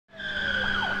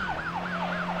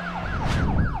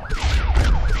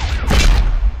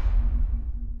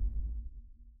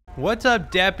What's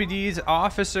up, deputies?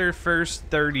 Officer First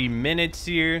 30 Minutes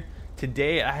here.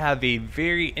 Today I have a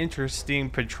very interesting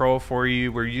patrol for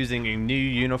you. We're using a new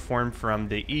uniform from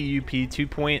the EUP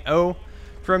 2.0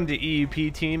 from the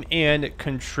EUP team and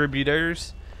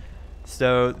contributors.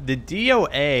 So the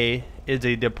DOA is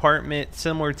a department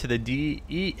similar to the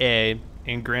DEA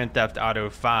in Grand Theft Auto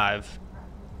 5.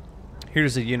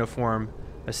 Here's a uniform.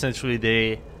 Essentially,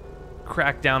 they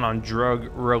crack down on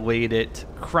drug-related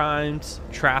crimes,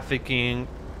 trafficking,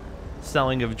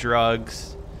 selling of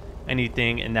drugs,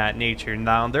 anything in that nature.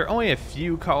 Now, there are only a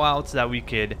few call-outs that we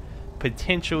could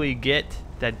potentially get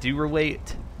that do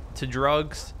relate to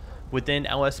drugs within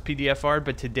LSPDFR,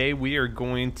 but today we are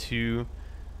going to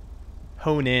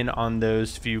hone in on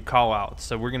those few call-outs.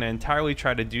 So we're going to entirely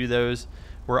try to do those.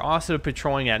 We're also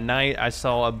patrolling at night. I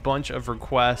saw a bunch of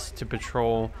requests to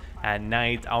patrol at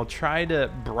night. I'll try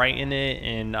to brighten it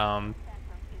in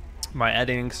my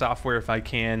editing software if I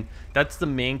can. That's the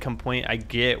main complaint I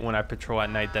get when I patrol at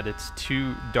night, that it's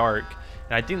too dark.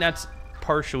 And I think that's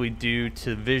partially due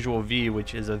to Visual V,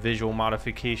 which is a visual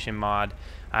modification mod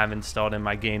I have installed in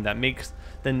my game that makes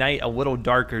the night a little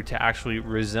darker to actually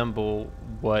resemble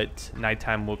what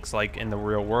nighttime looks like in the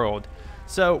real world.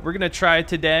 So we're gonna try it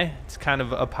today. It's kind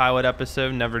of a pilot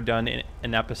episode, never done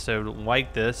an episode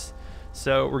like this.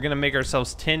 So we're gonna make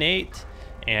ourselves 10-8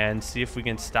 and see if we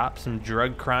can stop some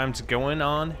drug crimes going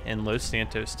on in Los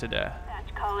Santos today.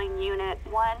 Calling Unit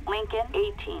 1, Lincoln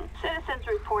 18. Citizens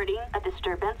reporting a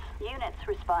disturbance. Units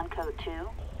respond code 2.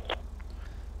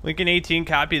 Lincoln 18,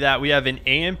 copy that. We have an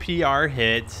ANPR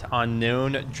hit on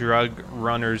known drug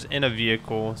runners in a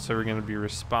vehicle, so we're gonna be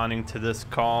responding to this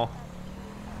call.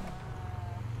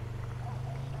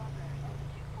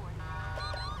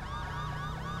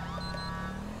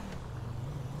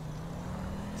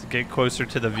 Get closer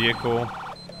to the vehicle.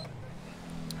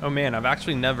 Oh man, I've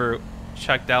actually never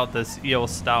checked out this EL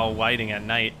style lighting at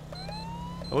night.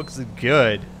 It looks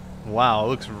good. Wow, it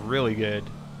looks really good.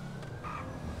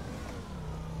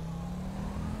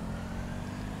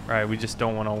 Alright, we just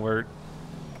don't want to alert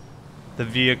the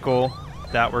vehicle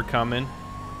that we're coming.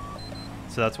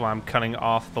 So that's why I'm cutting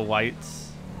off the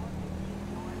lights.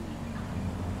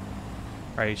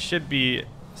 Alright, should be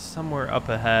somewhere up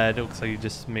ahead. It looks like you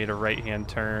just made a right-hand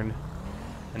turn.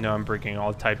 I know I'm breaking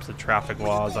all types of traffic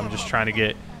laws. I'm just trying to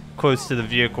get close to the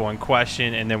vehicle in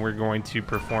question, and then we're going to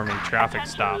perform a traffic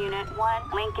stop. Unit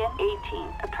 1, Lincoln 18.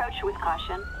 Approach with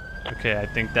caution. Okay, I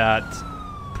think that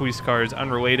police car is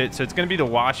unrelated, so it's going to be the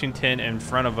Washington in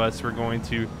front of us. We're going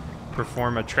to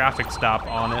perform a traffic stop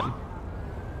on it.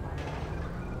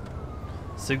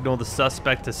 Signal the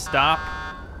suspect to stop.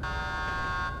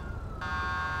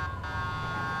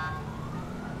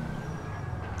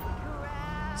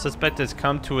 Suspect has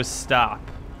come to a stop.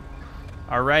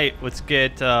 All right, let's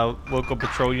get local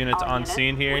patrol units on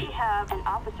scene here. We have an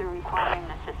officer requiring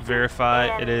assistance.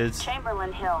 Verify it is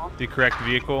Chamberlain Hills. the correct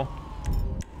vehicle.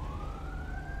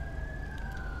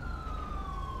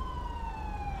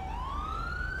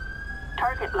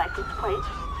 Target license plate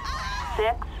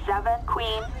 67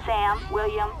 Queen Sam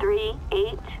William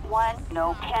 381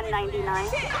 no 1099.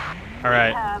 All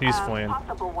right, he's fleeing.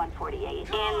 Possible 148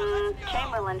 in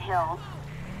Chamberlain Hills.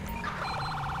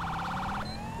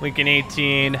 Lincoln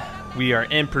 18, we are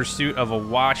in pursuit of a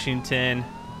Washington.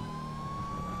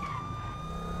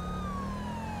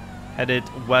 Headed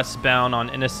westbound on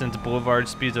Innocence Boulevard,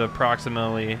 speeds of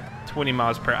approximately 20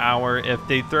 miles per hour. If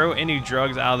they throw any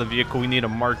drugs out of the vehicle, we need to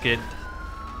mark it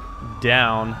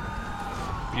down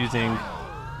using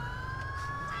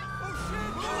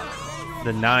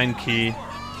the 9 key.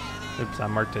 Oops, I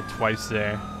marked it twice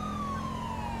there.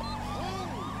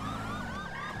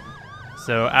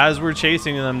 So as we're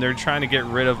chasing them, they're trying to get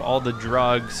rid of all the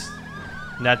drugs.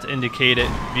 And that's indicated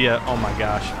via, oh my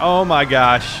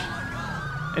gosh.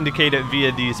 Indicated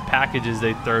via these packages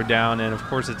they throw down. And of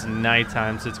course it's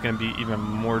nighttime, so it's going to be even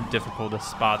more difficult to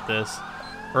spot this.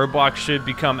 Roadblock should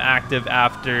become active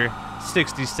after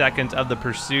 60 seconds of the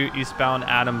pursuit. Eastbound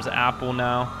Adams Apple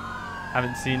now.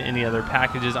 Haven't seen any other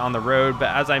packages on the road, but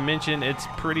as I mentioned, it's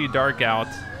pretty dark out.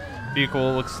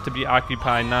 Vehicle looks to be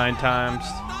occupied 9 times.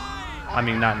 I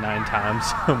mean, not 9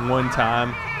 times, 1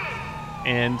 time.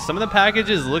 And some of the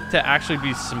packages look to actually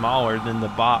be smaller than the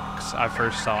box I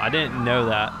first saw. I didn't know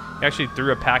that. He actually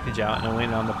threw a package out and it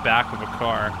landed on the back of a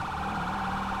car.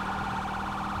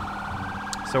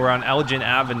 So we're on Elgin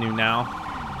Avenue now.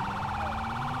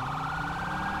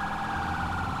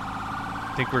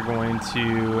 I think we're going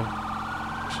to...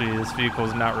 Actually, this vehicle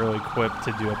is not really equipped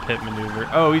to do a pit maneuver.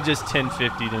 Oh, he just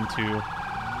 1050'd into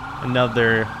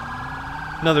another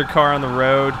car on the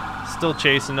road. Still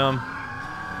chasing them.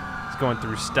 going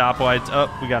through stoplights.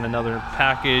 Oh, we got another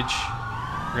package.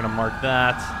 We're gonna mark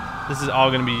that. This is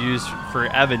all gonna be used for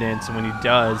evidence when he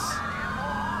does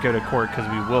go to court, because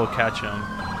we will catch him.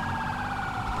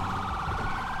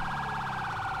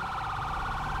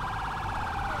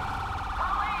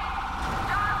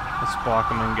 Let's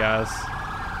walk him in, guys.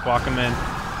 Walk him in.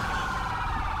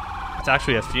 It's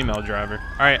actually a female driver.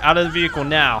 All right, out of the vehicle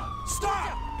now.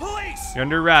 Stop! Police! You're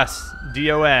under arrest.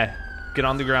 DOA. Get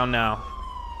on the ground now.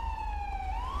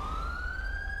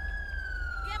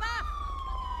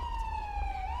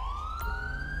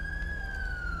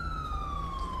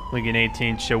 Lincoln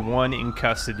 18, show 1 in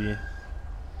custody.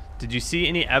 Did you see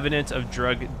any evidence of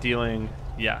drug dealing?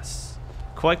 Yes.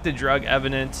 Collect the drug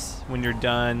evidence. When you're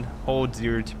done, hold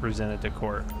 0 to present it to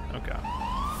court. Okay.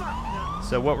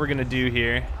 So what we're gonna do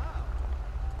here,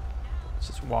 let's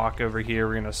just walk over here.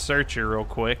 We're gonna search her real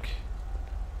quick.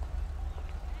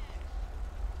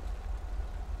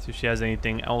 See if she has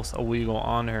anything else illegal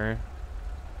on her.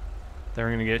 Then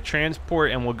we're gonna get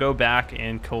transport, and we'll go back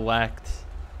and collect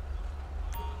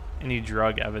any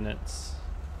drug evidence.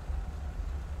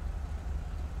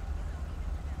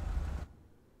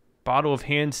 Bottle of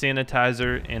hand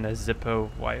sanitizer and a Zippo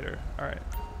lighter. All right.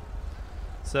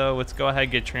 So let's go ahead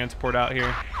and get transport out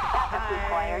here.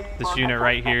 This unit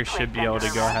right here should be able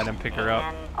to go ahead and pick her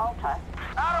up.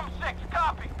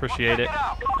 Appreciate it.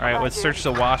 All right, let's search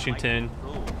the Washington.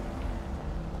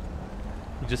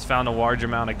 We just found a large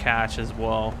amount of cash as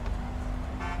well.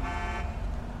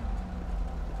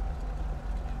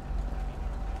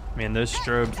 Man, those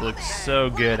strobes look so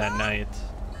good at night.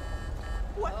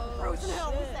 What frozen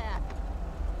hell was that?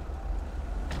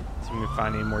 See if we can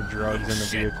find any more drugs in the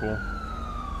vehicle.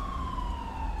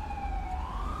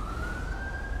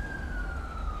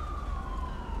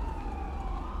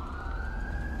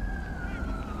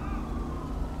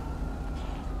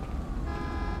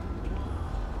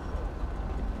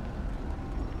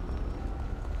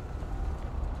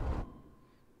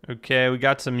 Okay, we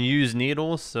got some used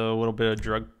needles, so a little bit of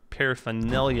drug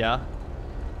paraphernalia.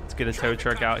 Let's get a tow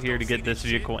truck out here to get this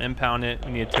vehicle impounded.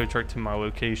 We need a tow truck to my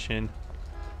location.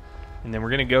 And then we're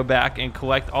gonna go back and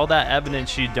collect all that evidence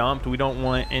she dumped. We don't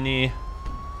want any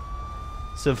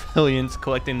civilians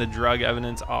collecting the drug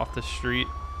evidence off the street.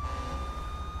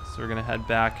 So we're gonna head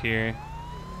back here,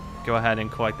 go ahead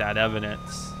and collect that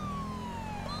evidence.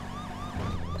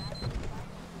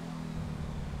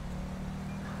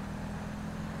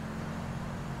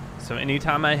 So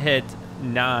anytime I hit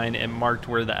 9, it marked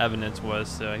where the evidence was.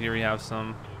 So here we have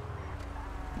some.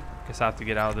 Guess I have to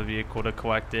get out of the vehicle to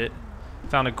collect it.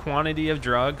 Found a quantity of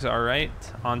drugs. All right,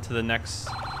 on to the next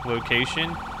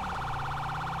location.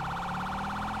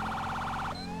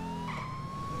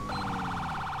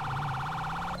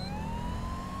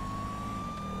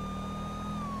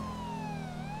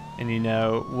 And you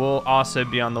know, we'll also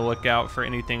be on the lookout for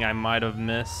anything I might have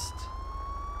missed.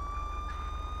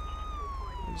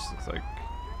 It just looks like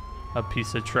a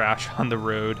piece of trash on the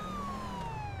road.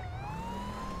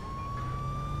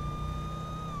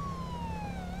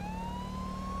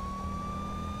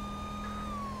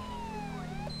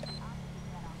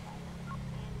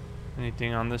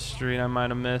 Anything on this street I might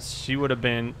have missed? She would have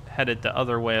been headed the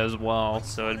other way as well,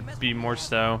 so it'd be more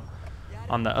so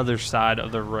on the other side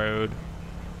of the road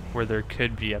where there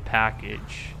could be a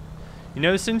package. You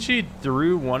know, since she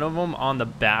threw one of them on the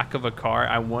back of a car,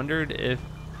 I wondered if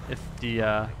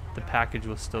the package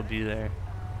will still be there.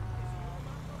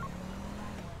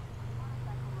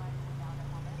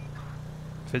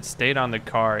 If it stayed on the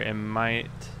car, it might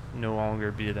no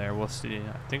longer be there. We'll see.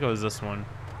 I think it was this one.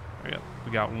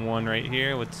 We got one right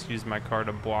here. Let's use my car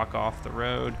to block off the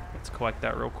road. Let's collect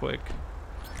that real quick.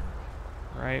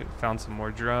 All right, found some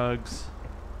more drugs.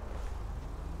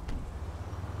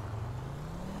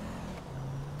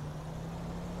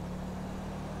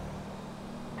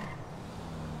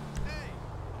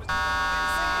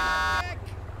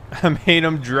 I made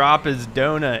him drop his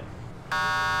donut.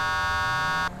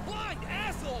 Oh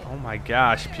my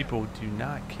gosh, people do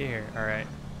not care. All right.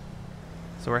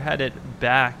 So we're headed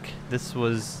back. This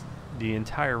was the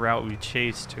entire route we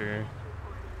chased her.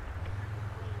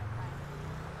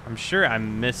 I'm sure I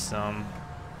missed some.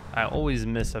 I always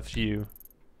miss a few.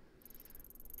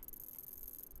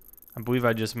 I believe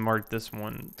I just marked this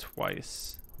one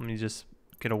twice. Let me just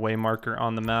get a way marker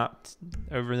on the map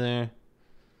over there.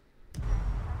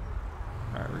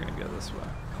 All right, we're gonna go this way.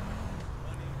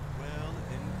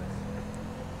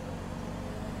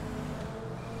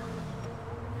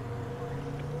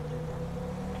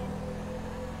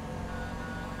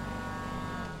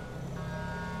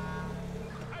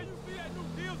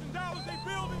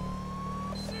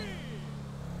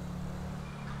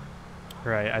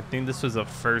 Right, I think this was the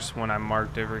first one I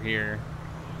marked over here.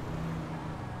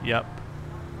 Yep.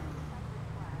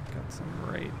 Got some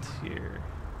right here.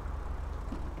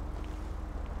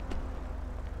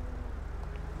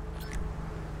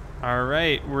 All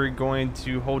right, we're going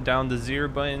to hold down the 0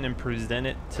 button and present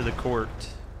it to the court.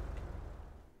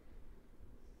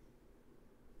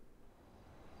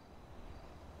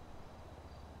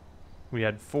 We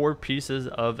had 4 pieces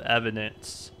of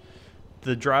evidence.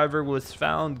 The driver was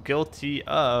found guilty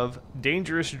of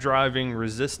dangerous driving,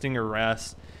 resisting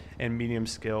arrest, and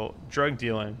medium-scale drug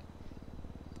dealing.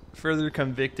 Further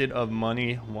convicted of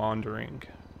money laundering.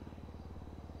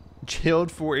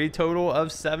 Jailed for a total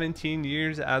of 17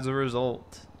 years as a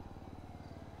result.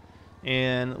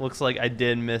 And looks like I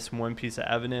did miss 1 piece of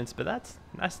evidence, but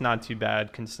that's not too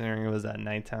bad considering it was at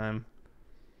nighttime.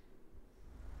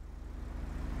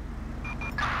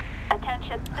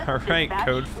 Attention. All right,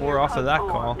 code 4 off of that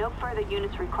call. No further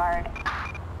units required.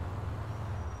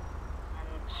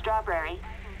 Strawberry.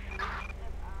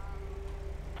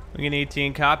 Lincoln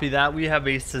 18, copy that. We have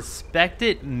a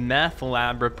suspected meth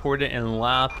lab reported in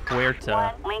La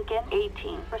Puerta. 1 Lincoln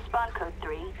 18. Respond code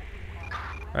 3. All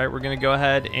right, we're going to go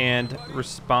ahead and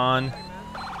respond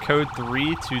code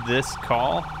 3 to this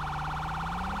call.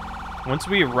 Once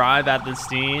we arrive at the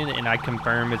scene and I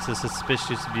confirm it's a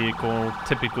suspicious vehicle,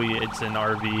 typically it's an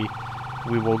RV,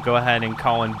 we will go ahead and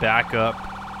call in backup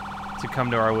to come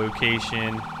to our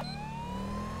location.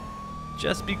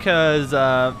 Just because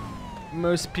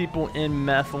most people in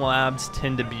meth labs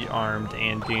tend to be armed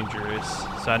and dangerous,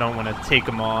 so I don't want to take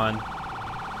them on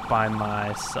by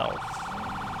myself.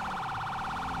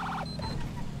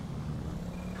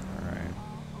 Alright.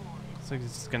 Looks like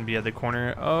it's going to be at the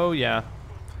corner. Oh, yeah.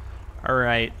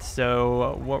 Alright,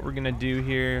 so what we're going to do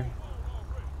here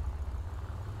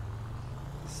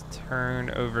is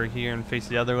turn over here and face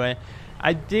the other way.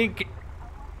 I think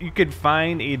you could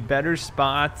find a better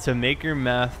spot to make your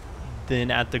meth than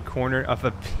at the corner of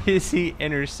a busy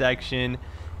intersection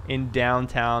in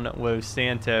downtown Los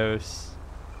Santos.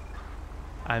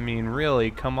 I mean, really,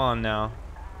 come on now.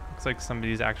 Looks like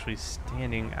somebody's actually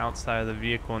standing outside of the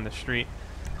vehicle in the street.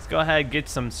 Let's go ahead and get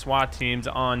some SWAT teams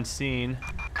on scene.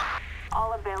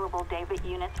 All available David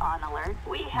units on alert.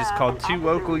 We have Just called 2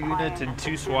 local units and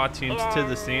 2 SWAT teams to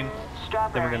the scene.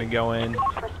 Then we're going to go in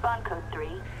Respond code 3.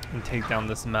 and take down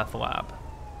this meth lab.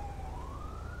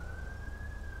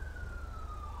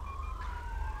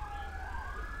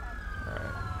 Alright.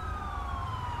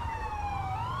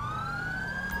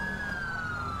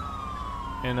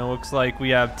 And it looks like we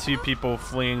have 2 people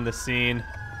fleeing the scene.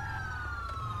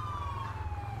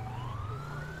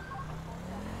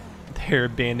 They're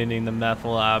abandoning the meth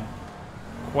lab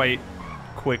quite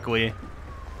quickly.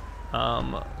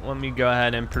 Let me go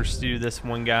ahead and pursue this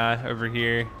one guy over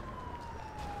here.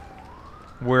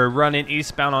 We're running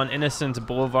eastbound on Innocence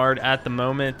Boulevard at the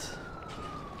moment.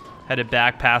 Headed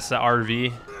back past the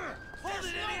RV. Hold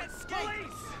it, idiots!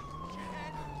 Police!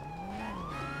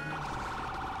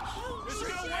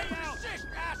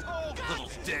 Little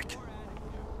dick.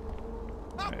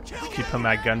 Right, keep him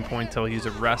at gunpoint till he's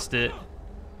arrested.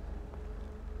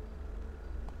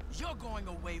 You're going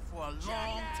away for a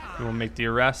long time. We will make the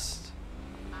arrest.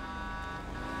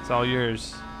 It's all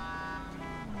yours.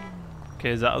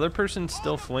 Okay, is the other person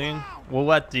still fleeing? We'll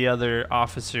let the other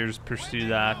officers pursue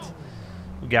that.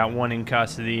 We got 1 in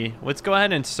custody. Let's go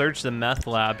ahead and search the meth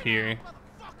lab here.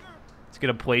 Let's get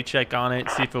a plate check on it,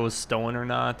 see if it was stolen or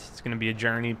not. It's going to be a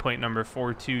journey, plate number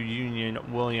 42 Union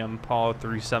William Paul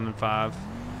 375.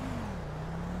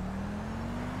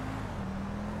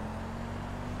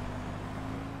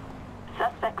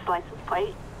 Suspect's license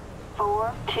plate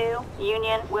 42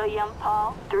 Union William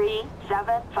Paul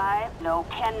 375. No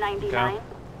 1099. Okay.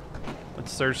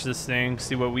 Let's search this thing,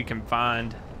 see what we can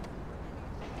find.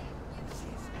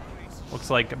 Looks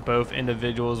like both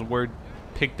individuals were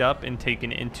picked up and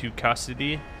taken into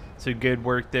custody. So good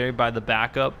work there by the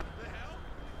backup.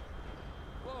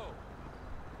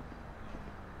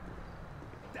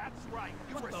 That's right.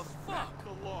 What the fuck?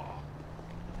 The law.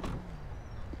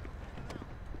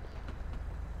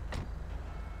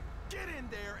 Get in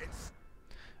there and...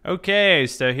 Okay,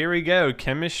 so here we go.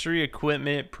 Chemistry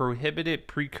equipment, prohibited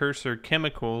precursor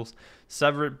chemicals,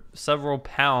 several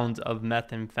pounds of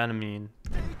methamphetamine.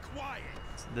 Stay quiet.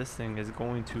 So this thing is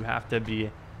going to have to be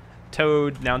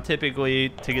towed. Now, typically,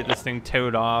 to get this thing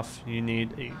towed off, you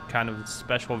need a kind of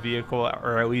special vehicle,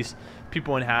 or at least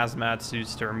people in hazmat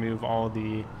suits to remove all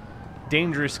the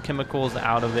dangerous chemicals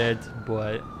out of it,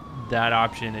 but that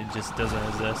option, it just doesn't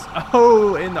exist.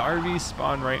 Oh, and the RV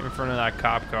spawned right in front of that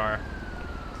cop car.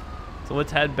 So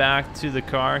let's head back to the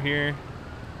car here.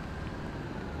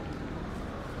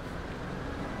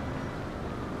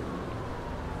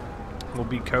 will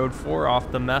be code 4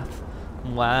 off the meth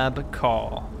lab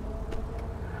call.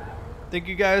 Thank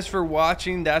you guys for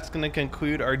watching. That's going to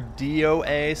conclude our DOA/DEA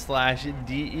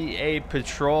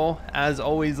Patrol. As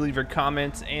always, leave your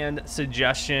comments and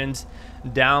suggestions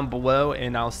down below,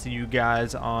 and I'll see you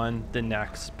guys on the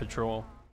next patrol.